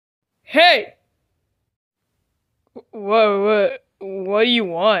Hey! What do you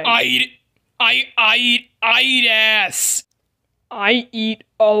want? I eat ass. I eat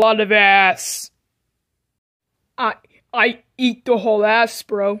a lot of ass. I eat the whole ass,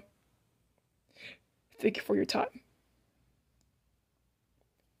 bro. Thank you for your time.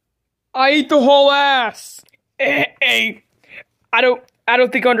 I eat the whole ass! Hey, I don't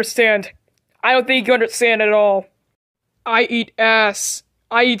think you understand. I don't think you understand at all. I eat ass.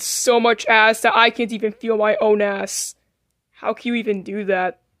 I eat so much ass that I can't even feel my own ass. How can you even do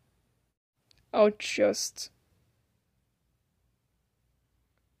that? I'll just...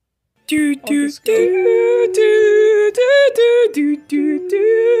 Do do do do do do do do do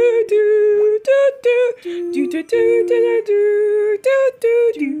do do do do do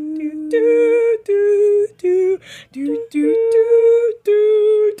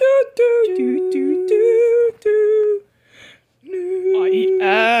I eat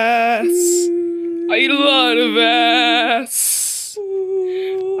ass. I eat a lot of ass. I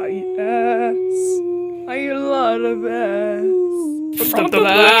eat ass. I eat a lot of ass. From the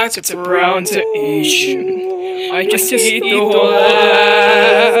black to brown to Asian, I just eat the whole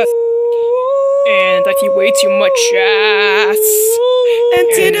ass. And I eat way too much ass.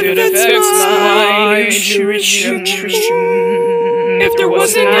 And it affects my nutrition. If there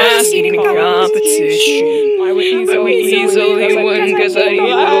wasn't ass eating competition, I would easily win because I eat the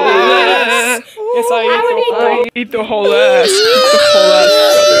whole ass. Yes, I eat the whole ass. Eat the whole ass,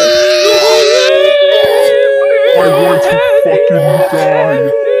 I want to fucking die.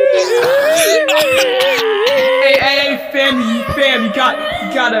 Hey, fam, you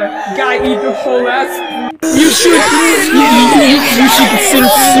gotta eat the whole ass. You should consider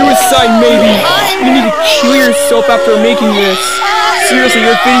suicide, maybe. You need to kill yourself after making this. Seriously,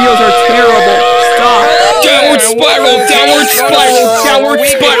 your videos are terrible. Stop. Downward spiral, downward spiral, downward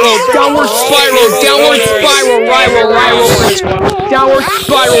spiral, downward spiral, downward spiral, Downward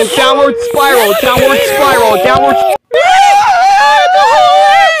spiral, downward spiral, downward spiral, downward.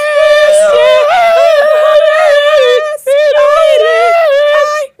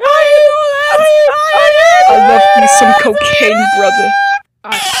 I love me some cocaine, brother. I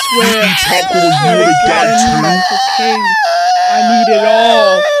swear. Cocaine. I need it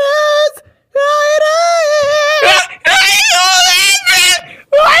all.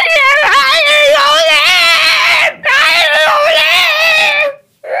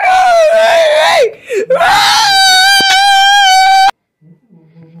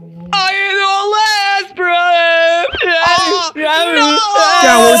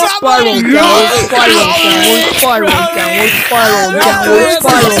 Downward spiral, downward spiral, downward spiral, downward spiral, downward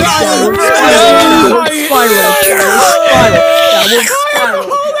spiral, downward spiral, downward spiral, downward spiral,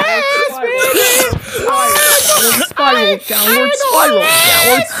 downward spiral,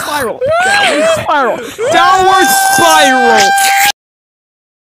 downward spiral, downward spiral, downward spiral.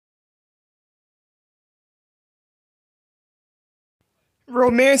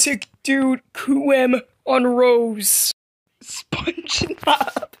 Romantic dude QM on Rose.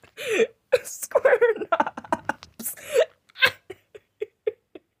 SpongeBob SquareKnots.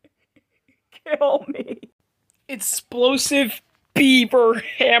 Kill me. Explosive beaver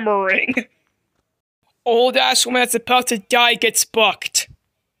hammering. Old ass woman that's about to die gets bucked.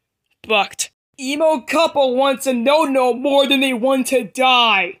 Emo couple wants to know no more than they want to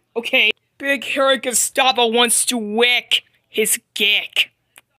die. Okay. Big hairy Gustavo wants to wick his gick.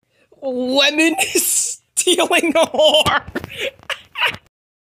 Lemon is stealing a whore.